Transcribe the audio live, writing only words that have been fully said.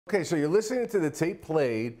Okay, so you're listening to the tape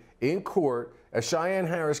played in court as Cheyanne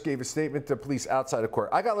Harris gave a statement to police outside of court.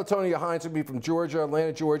 I got Latonia Hines with me from Georgia,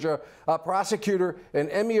 Atlanta, Georgia, a prosecutor, an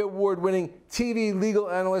Emmy Award-winning TV legal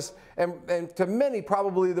analyst, and to many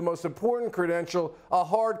probably the most important credential, a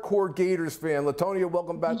hardcore Gators fan. Latonia,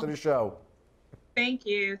 welcome back to the show. Thank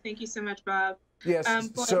you. Thank you so much, Bob. Yes.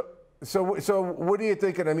 So what are you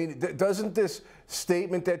thinking? I mean, doesn't this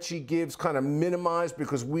statement that she gives kind of minimize,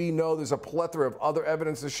 because we know there's a plethora of other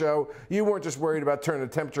evidence to show you weren't just worried about turning the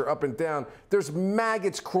temperature up and down. There's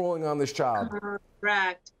maggots crawling on this child.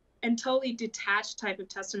 Correct. And totally detached type of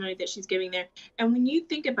testimony that she's giving there. And when you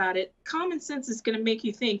think about it, common sense is going to make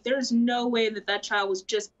you think there's no way that that child was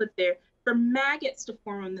just put there for maggots to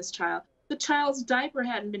form on this child. The child's diaper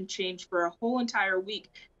hadn't been changed for a whole entire week.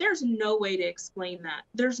 There's no way to explain that.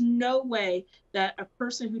 There's no way that a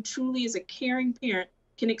person who truly is a caring parent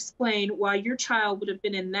can explain why your child would have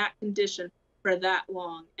been in that condition for that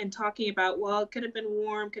long. And talking about, well, it could have been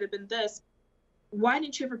warm, could have been this. Why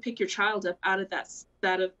didn't you ever pick your child up out of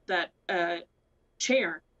that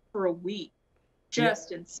chair for a week?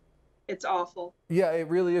 It's awful. Yeah, it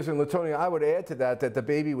really is. And Latonia, I would add to that the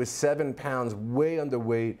baby was 7 pounds, way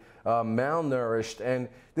underweight, malnourished. And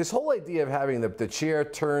this whole idea of having the chair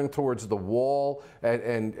turned towards the wall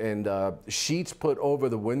and sheets put over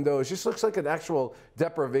the windows just looks like an actual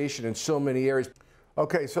deprivation in so many areas.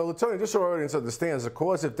 Okay, so Latonia, just so our audience understands, the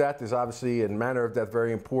cause of death is obviously, and manner of death,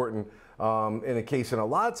 very important in a case. And a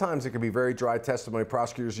lot of times it can be very dry testimony.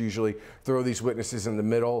 Prosecutors usually throw these witnesses in the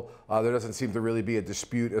middle. There doesn't seem to really be a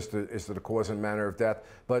dispute as to the cause and manner of death.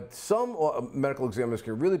 But some medical examiners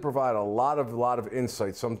can really provide a lot of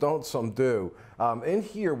insight. Some don't, some do. In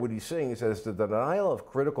here, what he's saying is that the denial of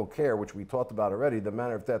critical care, which we talked about already, the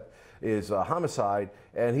manner of death is homicide,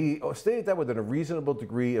 and he stated that within a reasonable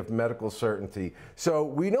degree of medical certainty. So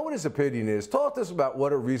we know what his opinion is. Talk to us about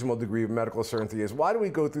what a reasonable degree of medical certainty is. Why do we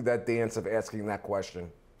go through that dance of asking that question?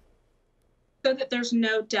 So that there's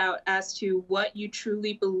no doubt as to what you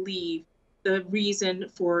truly believe the reason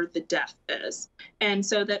for the death is. And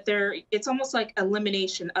so that it's almost like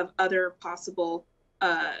elimination of other possible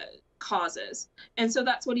causes. And so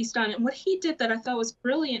that's what he's done. And what he did that I thought was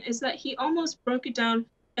brilliant is that he almost broke it down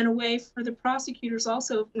in a way for the prosecutors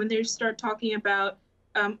also when they start talking about,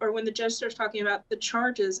 or when the judge starts talking about the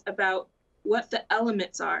charges, about what the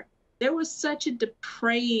elements are. There was such a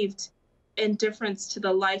depraved indifference to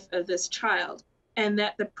the life of this child, and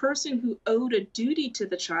that the person who owed a duty to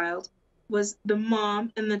the child was the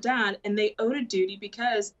mom and the dad, and they owed a duty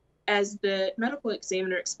because, as the medical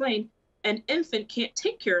examiner explained, an infant can't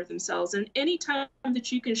take care of themselves. And any time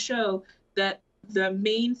that you can show that the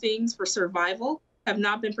main things for survival have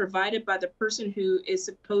not been provided by the person who is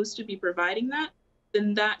supposed to be providing that,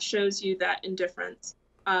 then that shows you that indifference.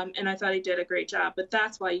 And I thought he did a great job. But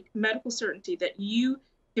that's why medical certainty, that you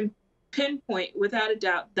can pinpoint without a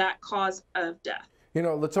doubt that cause of death. You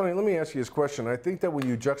know, Latonia, let me ask you this question. I think that when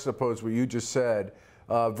you juxtapose what you just said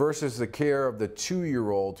versus the care of the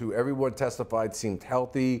 2-year-old, who everyone testified seemed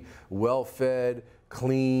healthy, well-fed,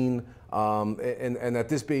 clean, and that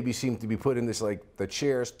this baby seemed to be put in this, like, the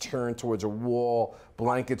chairs turned towards a wall,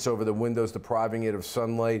 blankets over the windows depriving it of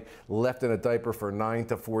sunlight, left in a diaper for 9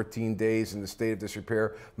 to 14 days in the state of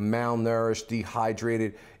disrepair, malnourished,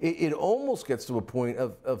 dehydrated. It almost gets to a point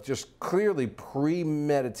of just clearly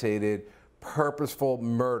premeditated, purposeful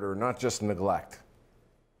murder, not just neglect.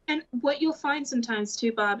 And what you'll find sometimes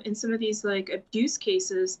too, Bob, in some of these like abuse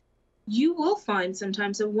cases, you will find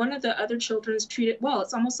sometimes that one of the other children is treated well.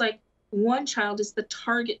 It's almost like one child is the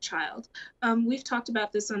target child. We've talked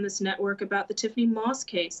about this on this network about the Tiffany Moss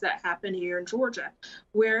case that happened here in Georgia,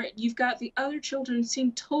 where you've got the other children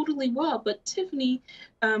seem totally well, but Tiffany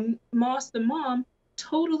Moss, the mom,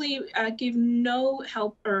 totally gave no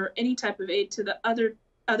help or any type of aid to the other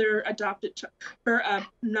adopted her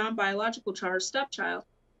non-biological child, her stepchild.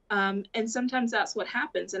 And sometimes that's what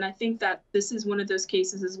happens. And I think that this is one of those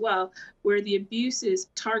cases as well, where the abuse is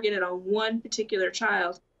targeted on one particular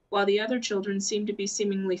child, while the other children seem to be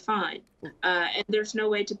seemingly fine. And there's no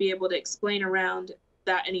way to be able to explain around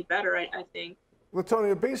that any better, I think.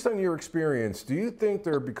 Latonia, based on your experience, do you think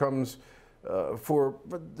there becomes, for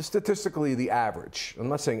statistically the average, I'm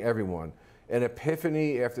not saying everyone, an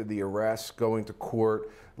epiphany after the arrest, going to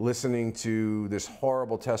court, listening to this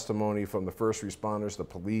horrible testimony from the first responders, the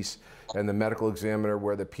police, and the medical examiner,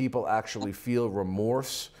 where the people actually feel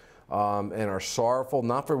remorse and are sorrowful,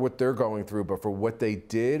 not for what they're going through, but for what they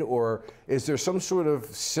did? Or is there some sort of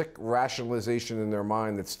sick rationalization in their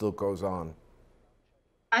mind that still goes on?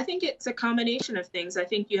 I think it's a combination of things. I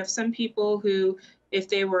think you have some people who, if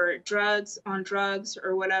they were on drugs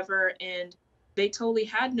or whatever, and they totally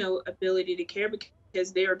had no ability to care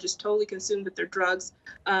because they are just totally consumed with their drugs.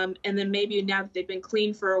 And then maybe now that they've been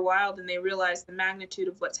clean for a while, then they realize the magnitude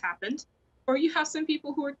of what's happened. Or you have some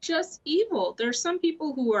people who are just evil. There's some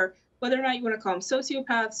people who are, whether or not you want to call them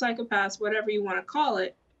sociopaths, psychopaths, whatever you want to call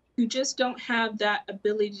it, who just don't have that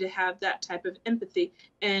ability to have that type of empathy,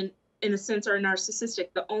 and in a sense are narcissistic.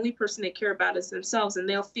 The only person they care about is themselves, and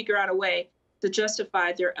they'll figure out a way to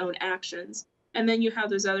justify their own actions. And then you have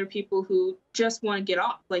those other people who just want to get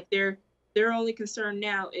off. Like their only concern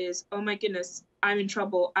now is, oh my goodness, I'm in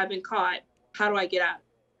trouble, I've been caught, how do I get out?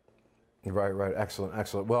 Right, right. Excellent,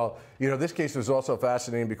 excellent. Well, you know, this case was also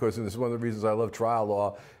fascinating because, and this is one of the reasons I love trial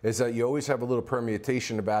law, is that you always have a little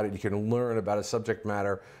permutation about it. You can learn about a subject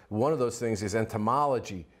matter. One of those things is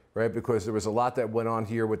entomology, right? Because there was a lot that went on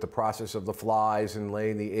here with the process of the flies and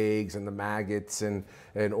laying the eggs and the maggots and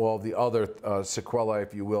all the other sequelae,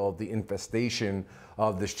 if you will, of the infestation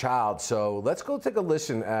of this child. So let's go take a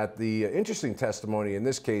listen at the interesting testimony in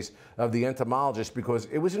this case of the entomologist, because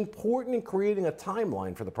it was important in creating a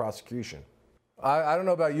timeline for the prosecution. I don't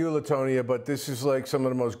know about you, Latonia, but this is like some of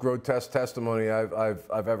the most grotesque testimony I've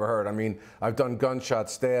ever heard. I mean, I've done gunshot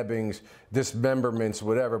stabbings, dismemberments,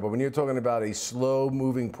 whatever, but when you're talking about a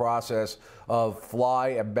slow-moving process of fly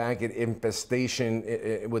and maggot infestation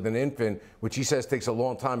with an infant, which he says takes a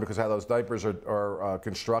long time because of how those diapers are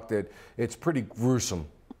constructed, it's pretty gruesome.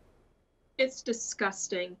 It's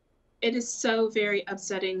disgusting. It is so very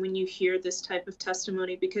upsetting when you hear this type of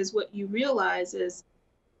testimony, because what you realize is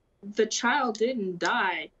the child didn't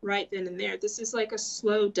die right then and there. This is like a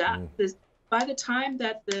slow death. By the time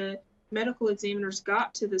that the medical examiners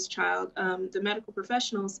got to this child, the medical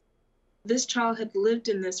professionals, this child had lived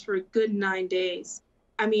in this for a good 9 days.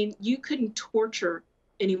 I mean, you couldn't torture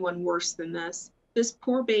anyone worse than this. This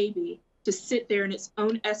poor baby to sit there in its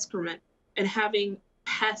own excrement and having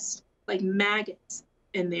pests like maggots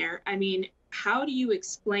in there. I mean, how do you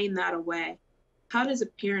explain that away? How does a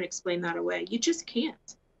parent explain that away? You just can't.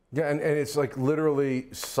 Yeah, and it's like literally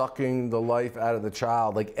sucking the life out of the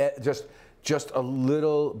child, like just a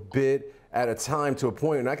little bit at a time to a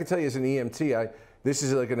point. And I can tell you as an EMT, this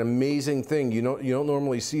is like an amazing thing. You don't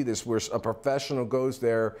normally see this where a professional goes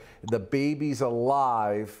there, the baby's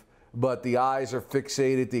alive, but the eyes are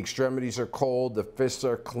fixated, the extremities are cold, the fists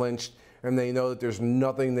are clenched, and they know that there's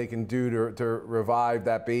nothing they can do to revive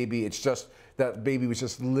that baby. It's just that baby was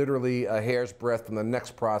just literally a hair's breadth from the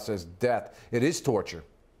next process, death. It is torture.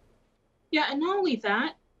 Yeah, and not only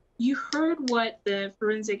that, you heard what the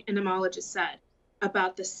forensic entomologist said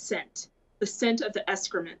about the scent of the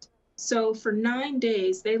excrement. So for 9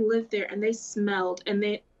 days, they lived there and they smelled and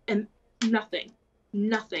nothing.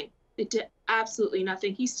 They did absolutely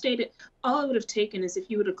nothing. He stated all it would have taken is if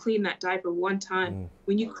you would have cleaned that diaper one time.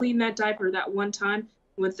 When you clean that diaper that one time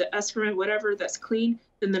with the excrement, whatever that's clean,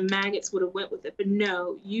 then the maggots would have went with it. But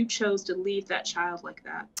no, you chose to leave that child like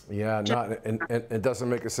that. Yeah, and it doesn't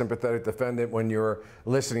make a sympathetic defendant when you're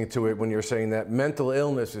listening to it, when you're saying that mental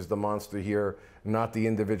illness is the monster here, not the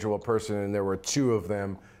individual person, and there were 2 of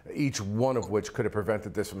them, each one of which could have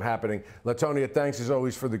prevented this from happening. Latonia, thanks as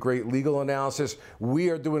always for the great legal analysis. We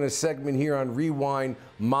are doing a segment here on Rewind,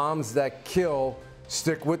 Moms That Kill.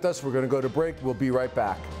 Stick with us. We're going to go to break. We'll be right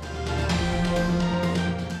back.